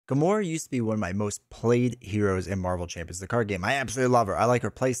Gamora used to be one of my most played heroes in Marvel Champions, the card game. I absolutely love her. I like her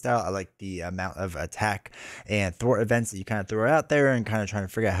playstyle. I like the amount of attack and thwart events that you kind of throw out there and kind of trying to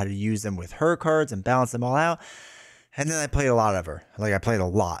figure out how to use them with her cards and balance them all out. And then I played a lot of her. Like I played a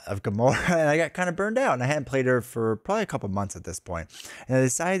lot of Gamora and I got kind of burned out and I hadn't played her for probably a couple months at this point. And I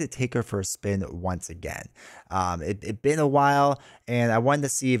decided to take her for a spin once again. It'd been a while and I wanted to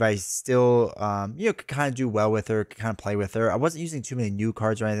see if I still, could kind of do well with her, could kind of play with her. I wasn't using too many new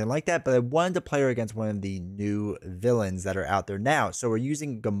cards or anything like that, but I wanted to play her against one of the new villains that are out there now. So we're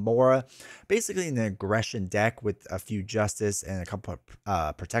using Gamora, basically an aggression deck with a few justice and a couple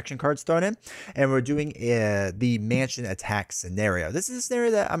of protection cards thrown in. And we're doing the mansion attack scenario. This is a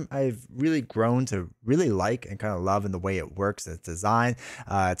scenario that I've really grown to really like and kind of love in the way it works and its design.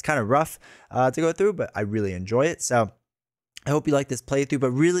 It's kind of rough to go through, but I really enjoy it. So I hope you like this playthrough,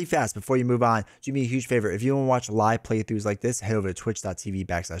 but really fast before you move on, do me a huge favor. If you want to watch live playthroughs like this, head over to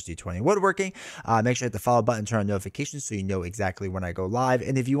twitch.tv/D20 Woodworking. Make sure to hit the follow button, turn on notifications so you know exactly when I go live.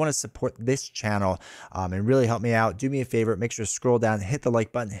 And if you want to support this channel and really help me out, do me a favor. Make sure to scroll down, hit the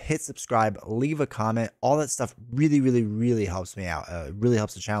like button, hit subscribe, leave a comment. All that stuff really, really, really helps me out. It really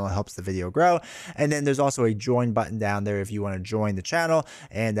helps the channel, helps the video grow. And then there's also a join button down there if you want to join the channel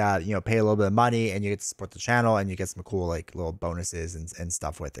and pay a little bit of money and you get to support the channel and you get some cool little bonuses and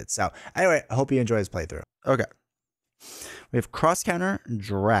stuff with it. So anyway, I hope you enjoy this playthrough. Okay. We have cross counter,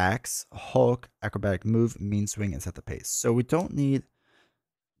 Drax, Hulk, acrobatic move, mean swing, and set the pace. So we don't need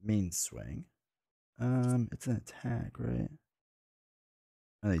mean swing. It's an attack, right?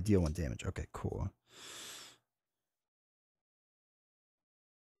 Oh, they deal 1 damage. Okay, cool.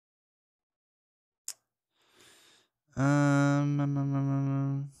 I'll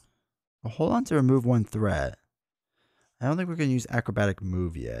hold on to remove 1 threat. I don't think we're going to use acrobatic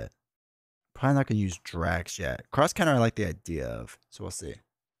move yet. Probably not going to use Drax yet. Cross counter I like the idea of, so we'll see.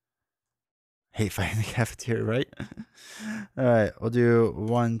 Hate fighting the cafeteria, right? All right, we'll do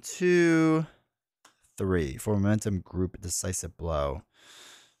 1, 2, 3 for momentum group decisive blow.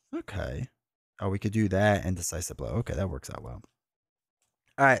 Okay. Oh, we could do that and decisive blow. Okay, that works out well.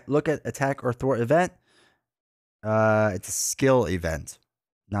 All right, look at attack or thwart event. It's a skill event,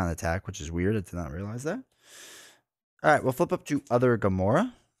 not an attack, which is weird. I did not realize that. All right, we'll flip up to other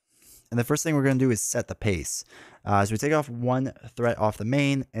Gamora. And the first thing we're going to do is set the pace. So we take off 1 threat off the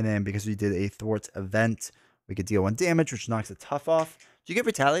main, and then because we did a thwart event, we could deal 1 damage, which knocks a tough off. Do you get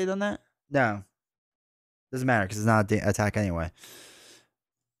retaliated on that? No. Doesn't matter because it's not an attack anyway.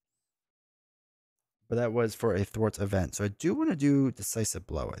 But that was for a thwart event. So I do want to do decisive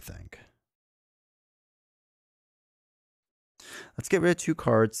blow, I think. Let's get rid of 2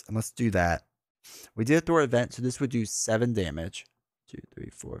 cards, and let's do that. We did a thwart event, so this would do 7 damage. 2, 3,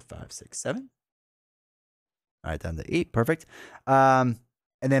 4, 5, 6, 7. All right, down to 8. Perfect. And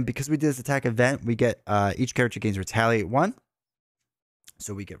then because we did this attack event, we get each character gains retaliate 1.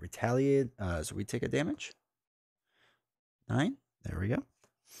 So we get retaliated. So we take a damage. 9. There we go.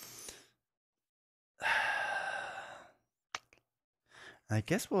 I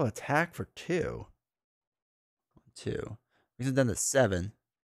guess we'll attack for 2. 2. We have done the 7.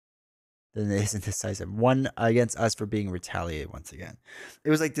 Then it isn't decisive. 1 against us for being retaliated once again. It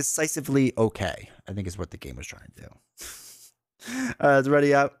was like decisively okay, I think is what the game was trying to do. It's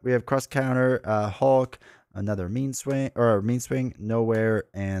ready up. We have cross counter, Hulk, another mean swing, nowhere,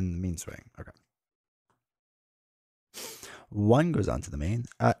 and mean swing. Okay. 1 goes on to the main.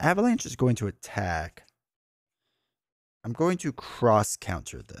 Avalanche is going to attack. I'm going to cross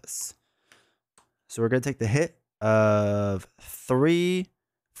counter this. So we're going to take the hit of 3,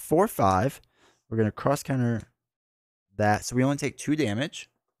 4, 5. We're going to cross counter that. So we only take 2 damage.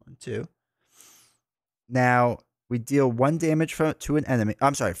 1, 2. Now we deal 1 damage to an enemy.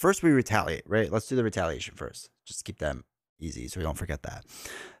 I'm sorry. First we retaliate, right? Let's do the retaliation first. Just keep them easy so we don't forget that.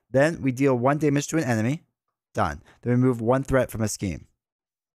 Then we deal 1 damage to an enemy. Done. Then we remove 1 threat from a scheme.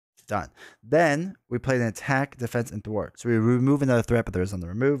 Done. Then we play an attack, defense, and thwart. So we remove another threat, but there is on the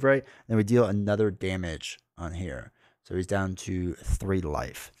remove, right? Then we deal another damage on here. So he's down to 3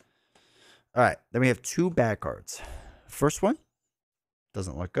 life. All right. Then we have 2 bad cards. First one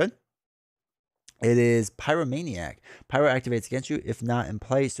doesn't look good. It is Pyromaniac. Pyro activates against you. If not in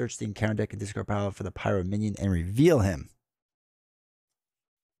play, search the encounter deck and discard power for the Pyro minion and reveal him.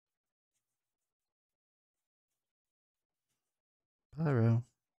 Pyro.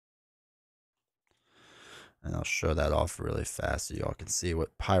 And I'll show that off really fast so y'all can see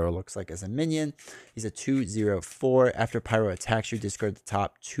what Pyro looks like as a minion. He's a 2/0/4. After Pyro attacks you, discard the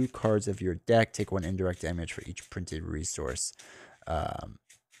top 2 cards of your deck. Take 1 indirect damage for each printed resource on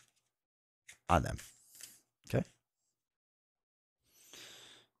them. Okay.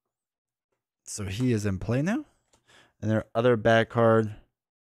 so he is in play now. And their other bad card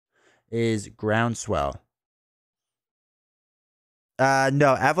is Groundswell.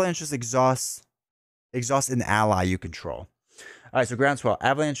 No, Avalanche just exhausts an ally you control. All right, so Groundswell.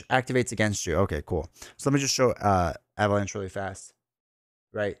 Avalanche activates against you. Okay, cool. So let me just show Avalanche really fast.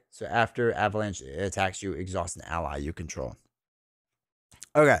 Right, so after Avalanche attacks you, exhaust an ally you control.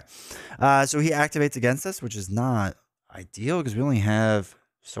 Okay, so he activates against us, which is not ideal because we only have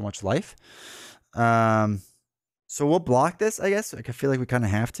so much life. So we'll block this, I guess. I feel like we kind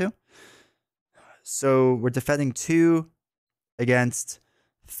of have to. So we're defending 2 against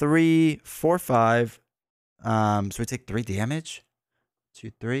 3, 4, 5. So we take 3 damage.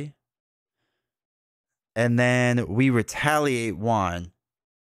 2, 3. And then we retaliate 1.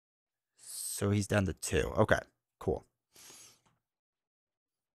 So he's down to 2. Okay, cool.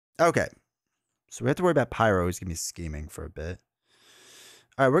 Okay. So we have to worry about Pyro. He's going to be scheming for a bit.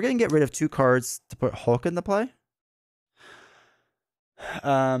 All right, we're going to get rid of 2 cards to put Hulk into play.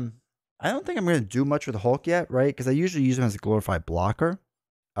 I don't think I'm going to do much with Hulk yet, right? Because I usually use him as a glorified blocker.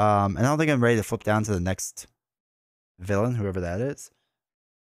 And I don't think I'm ready to flip down to the next villain, whoever that is.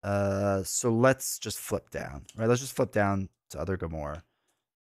 So let's just flip down, right? Let's just flip down to other Gamora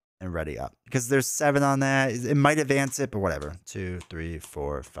and ready up. Because there's 7 on that. It might advance it, but whatever. 2, 3,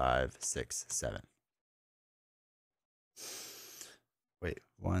 4, 5, 6, 7. Wait,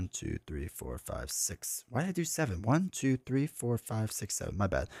 1, 2, 3, 4, 5, 6. Why did I do 7? 1, 2, 3, 4, 5, 6, 7. My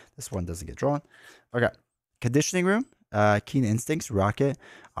bad. This one doesn't get drawn. Okay. Conditioning Room, Keen Instincts, Rocket,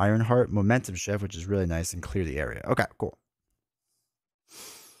 Ironheart, Momentum Shift, which is really nice, and Clear the Area. Okay, cool.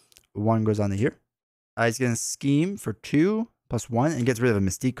 1 goes on to here. He's going to Scheme for 2 plus 1 and gets rid of a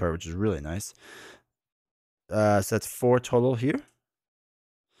Mystique card, which is really nice. So that's 4 total here.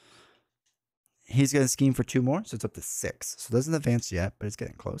 He's going to Scheme for 2 more, so it's up to 6. So it doesn't advance yet, but it's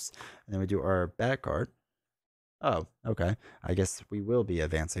getting close. And then we do our bad card. Oh, okay. I guess we will be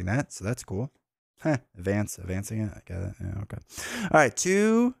advancing that, so that's cool. Advancing it. I got it. Yeah, okay. All right,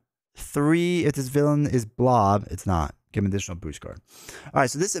 2, 3. If this villain is Blob, it's not. Give him an additional boost card. All right,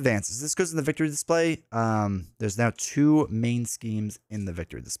 so this advances. This goes in the victory display. There's now 2 main schemes in the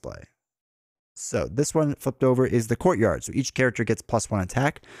victory display. So this one flipped over is the Courtyard. So each character gets +1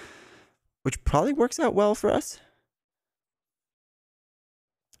 attack, which probably works out well for us.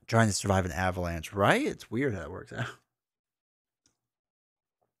 Trying to survive an avalanche, right? It's weird how it works out.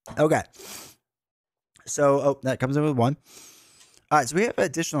 Okay. So, that comes in with 1. All right, so we have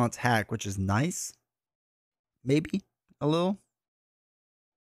additional attack, which is nice. Maybe a little.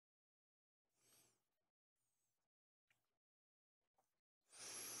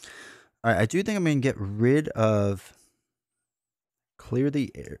 All right, I do think I'm going to get rid of Clear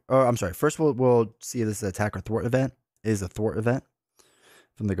the Air. Oh, I'm sorry. First, we'll see if this attack or thwart event is a thwart event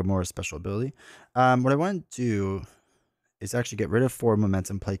from the Gamora special ability. What I want to do is actually get rid of 4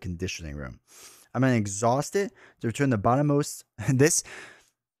 momentum, play Conditioning Room. I'm going to exhaust it to return the bottommost. This,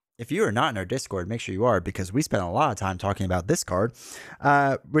 if you are not in our Discord, make sure you are, because we spent a lot of time talking about this card.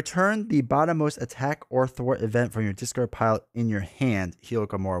 Return the bottommost attack or thwart event from your discard pile in your hand. Heal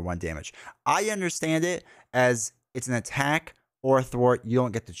Gamora 1 damage. I understand it as it's an attack or a thwart. You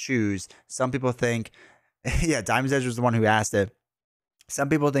don't get to choose. Some people think, yeah, Diamond's Edge was the one who asked it. Some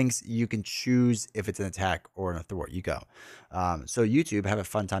people think you can choose if it's an attack or a thwart. You go. So YouTube, have a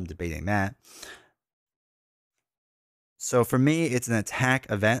fun time debating that. So for me, it's an attack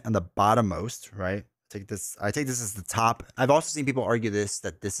event on the bottommost, right? I take this as the top. I've also seen people argue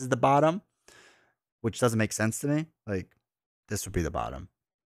that this is the bottom, which doesn't make sense to me. Like, this would be the bottom.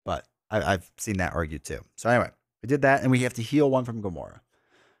 But I've seen that argued too. So anyway, we did that, and we have to heal 1 from Gamora.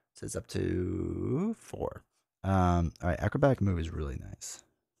 So it's up to 4. All right, acrobatic move is really nice.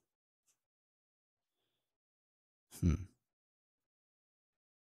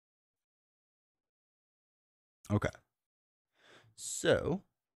 Okay. So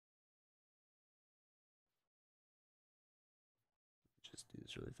just do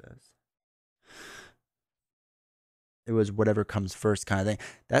this really fast. It was whatever comes first kind of thing.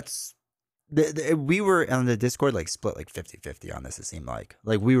 That's we were on the Discord like split like 50-50 on this. It seemed like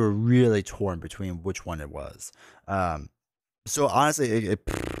we were really torn between which one it was. So honestly,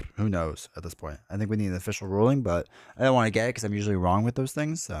 who knows at this point? I think we need an official ruling, but I don't want to get it because I'm usually wrong with those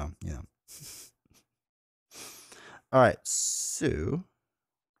things. So you know. All right, so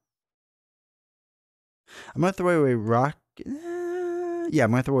I'm gonna throw away Rocket. Yeah,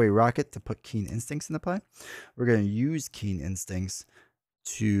 I'm gonna throw away Rocket to put Keen Instincts into play. We're gonna use Keen Instincts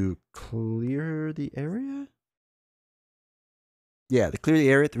to clear the area. Yeah, to clear the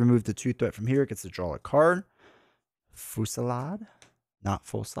area, to remove the 2 threat from here, it gets to draw a card. Fusillade, not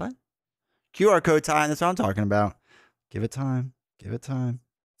full slide. QR code time. That's what I'm talking about. Give it time. Give it time.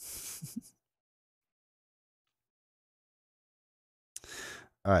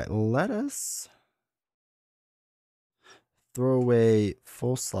 All right, let us throw away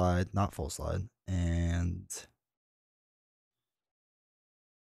full slide, not full slide, and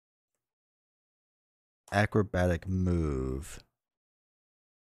acrobatic move.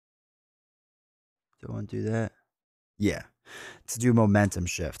 Do I want to do that? Yeah, to do momentum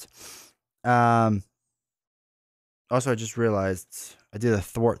shift. Also, I just realized I did a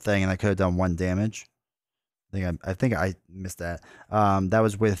thwart thing and I could have done 1 damage. I think I missed that. That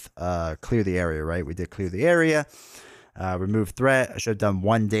was with clear the area, right? We did clear the area. Remove threat. I should have done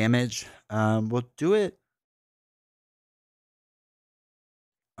 1 damage. We'll do it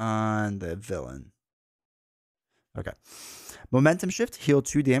on the villain. Okay. Momentum shift. Heal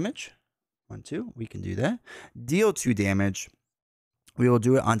 2 damage. 1, 2. We can do that. Deal 2 damage. We will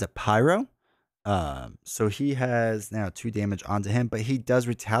do it onto Pyro. So he has now 2 damage onto him, but he does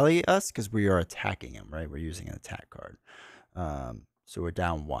retaliate us because we are attacking him, right? We're using an attack card. So we're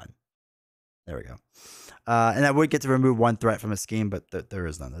down 1. There we go. And I would get to remove 1 threat from a scheme, but there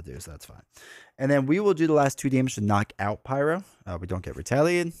is none to do, so that's fine. And then we will do the last 2 damage to knock out Pyro. We don't get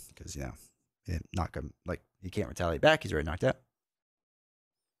retaliated because, you didn't knock him, like, he can't retaliate back. He's already knocked out.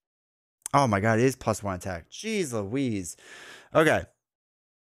 Oh my god, it is +1 attack. Jeez Louise. Okay.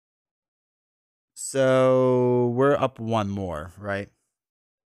 So we're up 1 more, right?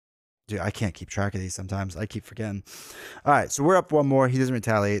 Dude, I can't keep track of these sometimes. I keep forgetting. All right, so we're up 1 more. He doesn't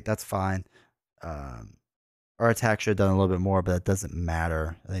retaliate. That's fine. Our attack should have done a little bit more, but it doesn't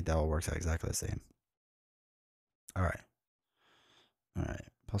matter. I think that all works out exactly the same. All right. All right.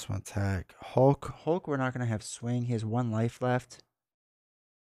 +1 attack. Hulk, we're not going to have swing. He has 1 life left.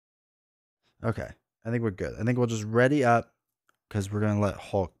 Okay. I think we're good. I think we'll just ready up because we're going to let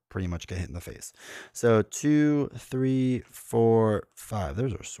Hulk pretty much get hit in the face. So 2, 3, 4, 5.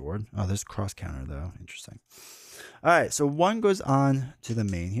 There's our sword. Oh, there's cross counter, though. Interesting. All right. So 1 goes on to the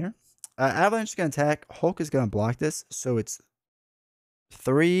main here. Avalanche is going to attack. Hulk is going to block this. So it's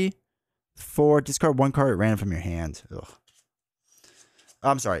 3, 4. Discard 1 card at random from your hand. Ugh.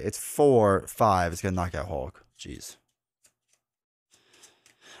 I'm sorry. It's 4, 5. It's going to knock out Hulk. Jeez.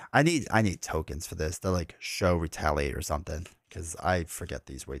 I need tokens for this to like show retaliate or something because I forget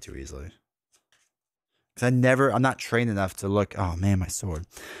these way too easily. Because I'm not trained enough to look. Oh man, my sword.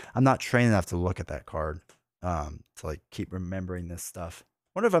 I'm not trained enough to look at that card. To like keep remembering this stuff.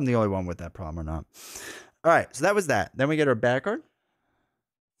 Wonder if I'm the only one with that problem or not. All right, so that was that. Then we get our bad card.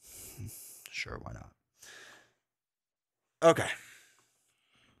 Sure, why not? Okay.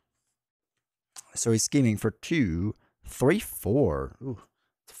 So he's scheming for 2, 3, 4. Ooh,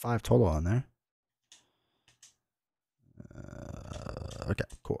 it's 5 total on there. Okay,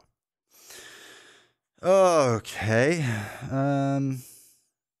 cool. Okay. We're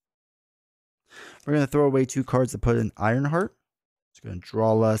gonna throw away 2 cards to put in Ironheart. It's gonna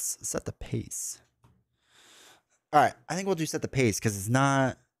draw less. Set the pace. All right, I think we'll do set the pace because it's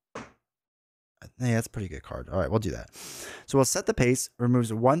not. Yeah, that's a pretty good card. All right, we'll do that. So we'll set the pace.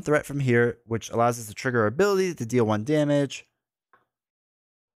 Removes 1 threat from here, which allows us to trigger our ability to deal 1 damage.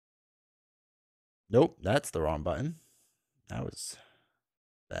 Nope, that's the wrong button. That was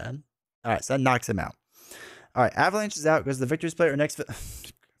bad. All right, so that knocks him out. All right, Avalanche is out because the victor's player next. Of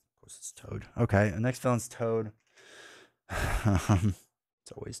course, it's Toad. Okay, the next villain's Toad.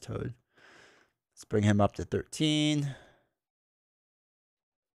 It's always Toad. Let's bring him up to 13.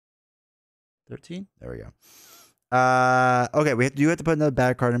 13? There we go. Okay, we do have to put another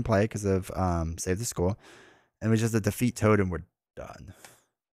bad card in play because of Save the School. And we just have to defeat Toad and we're done.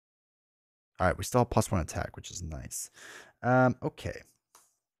 All right, we still have +1 attack, which is nice. Okay.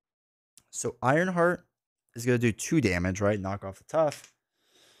 So Ironheart is going to do 2 damage, right? Knock off the tough.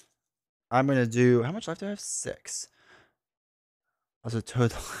 I'm going to do... How much life do I have? 6. Also,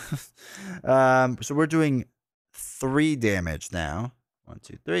 Toad... so we're doing 3 damage now. 1,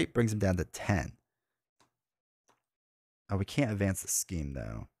 2, 3. Brings him down to 10. Oh, we can't advance the scheme,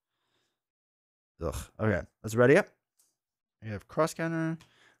 though. Ugh. Okay, let's ready up. We have cross counter,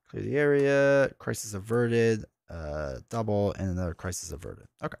 clear the area, crisis averted, double, and another crisis averted.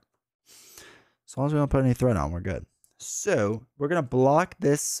 Okay. As long as we don't put any threat on, we're good. So we're gonna block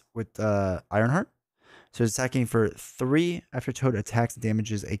this with Ironheart. So it's attacking for 3 after Toad attacks and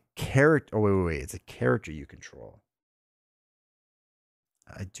damages a character. Oh wait, it's a character you control.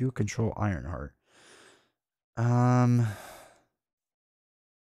 I do control Ironheart. I'm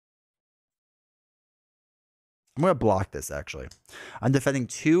going to block this, actually. I'm defending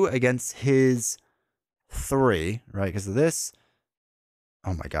 2 against his 3, right? Because of this.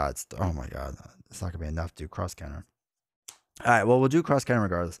 Oh my god. Oh my god. It's not gonna be enough to do cross counter. All right. Well, we'll do cross counter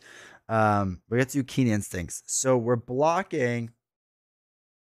regardless. We get to do keen instincts. So we're blocking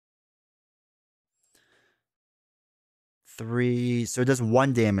 3. So it does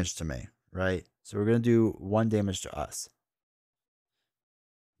 1 damage to me, right? So we're gonna do 1 damage to us.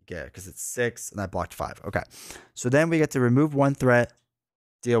 Yeah, because it's 6 and I blocked 5. Okay. So then we get to remove 1 threat,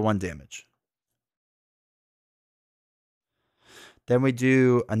 deal 1 damage. Then we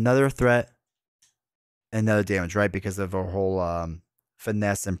do another threat, another damage, right? Because of our whole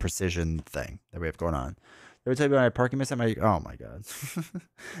finesse and precision thing that we have going on. Did I tell you about my parking miss? Oh my god.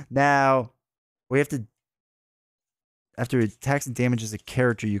 Now we have to, after attacks and damages a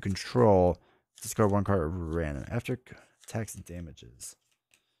character you control, discard 1 card random. After attacks and damages,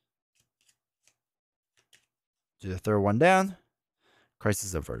 do the third one down.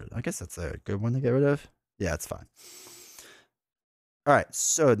 Crisis averted. I guess that's a good one to get rid of. Yeah, it's fine. All right,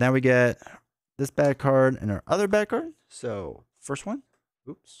 so now we get this bad card and our other bad card. So first one,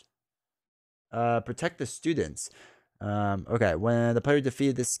 oops. Protect the students. Okay, when the player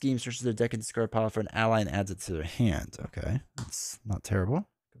defeated this scheme, searches their deck and discard a pile for an ally and adds it to their hand. Okay, that's not terrible.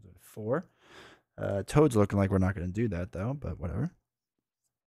 Goes to 4. Toad's looking like we're not going to do that though, but whatever.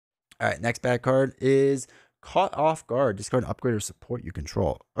 All right, next bad card is Caught Off Guard. Discard an upgrade or support you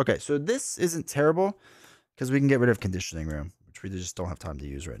control. Okay, so this isn't terrible because we can get rid of Conditioning Room, which we just don't have time to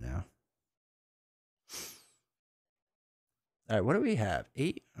use right now. All right, what do we have?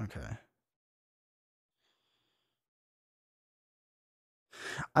 8? Okay.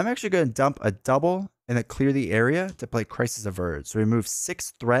 I'm actually going to dump a double and then clear the area to play Crisis Averted. So remove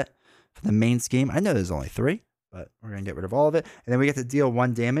 6 threat from the main scheme. I know there's only 3, but we're going to get rid of all of it. And then we get to deal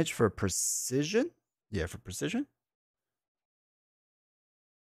 1 damage for precision. Yeah, for precision.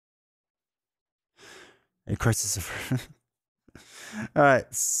 And Crisis Averted. All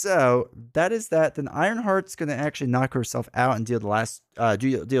right, so that is that. Then Ironheart's going to actually knock herself out and deal the last,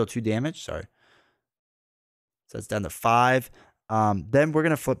 deal 2 damage. Sorry. So that's down to 5. Then we're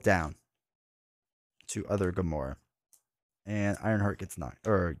going to flip down to other Gamora. And Ironheart gets knocked,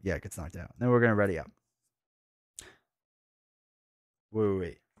 gets knocked out. Then we're going to ready up.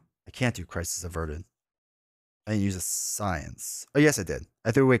 Wait. I can't do Crisis Averted. I didn't use a science. Oh, yes, I did.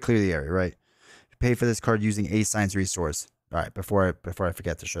 I threw away Clear the Area, right? Pay for this card using a science resource. All right, before I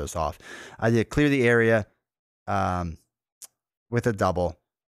forget to show this off. I did Clear the Area with a double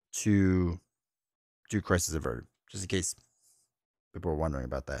to do Crisis Averted, just in case people were wondering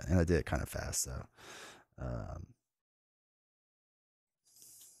about that. And I did it kind of fast, so.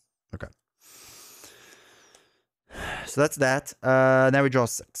 Okay. So that's that. Now we draw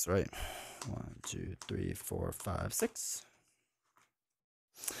 6, right? 1, 2, 3, 4, 5, 6.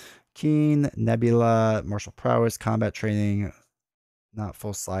 Keen, Nebula, Martial Prowess, Combat Training, not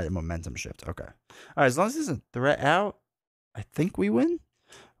Full Slide, and Momentum Shift. Okay. All right, as long as there's a threat out, I think we win.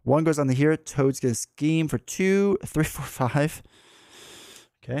 1 goes on the here. Toad's going to scheme for 2, 3, 4, 5.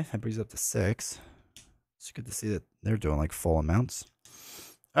 Okay, that brings up to 6. It's good to see that they're doing like full amounts.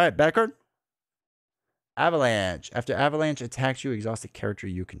 All right, back card. Avalanche. After Avalanche attacks you, exhaust a character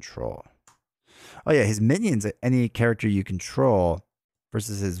you control. Oh yeah, his minions, any character you control,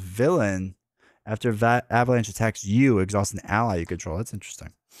 versus his villain. After Avalanche attacks you, exhaust an ally you control. That's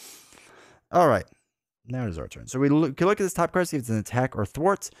interesting. All right, now it is our turn. So we can look at this top card, see if it's an attack or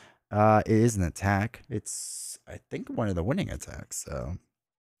thwart. It is an attack. It's, I think, one of the winning attacks. So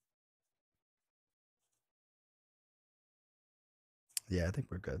yeah, I think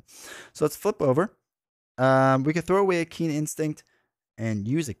we're good. So let's flip over. We can throw away a Keen Instinct and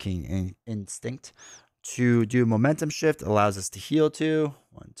use a Keen Instinct to do Momentum Shift. Allows us to heal 2,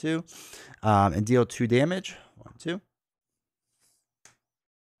 1, 2, and deal 2 damage. 1, 2.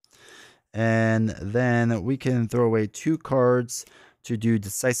 And then we can throw away 2 cards to do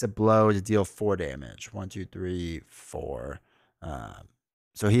Decisive Blow to deal 4 damage. 1, 2, 3, 4.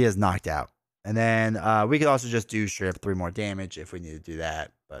 So he is knocked out. And then we could also just do straight up 3 more damage if we need to do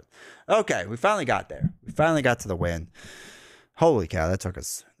that. But okay, we finally got there. We finally got to the win. Holy cow, that took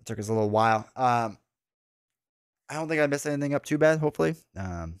us a little while. I don't think I messed anything up too bad, hopefully.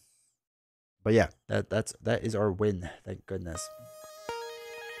 But yeah, that is our win. Thank goodness.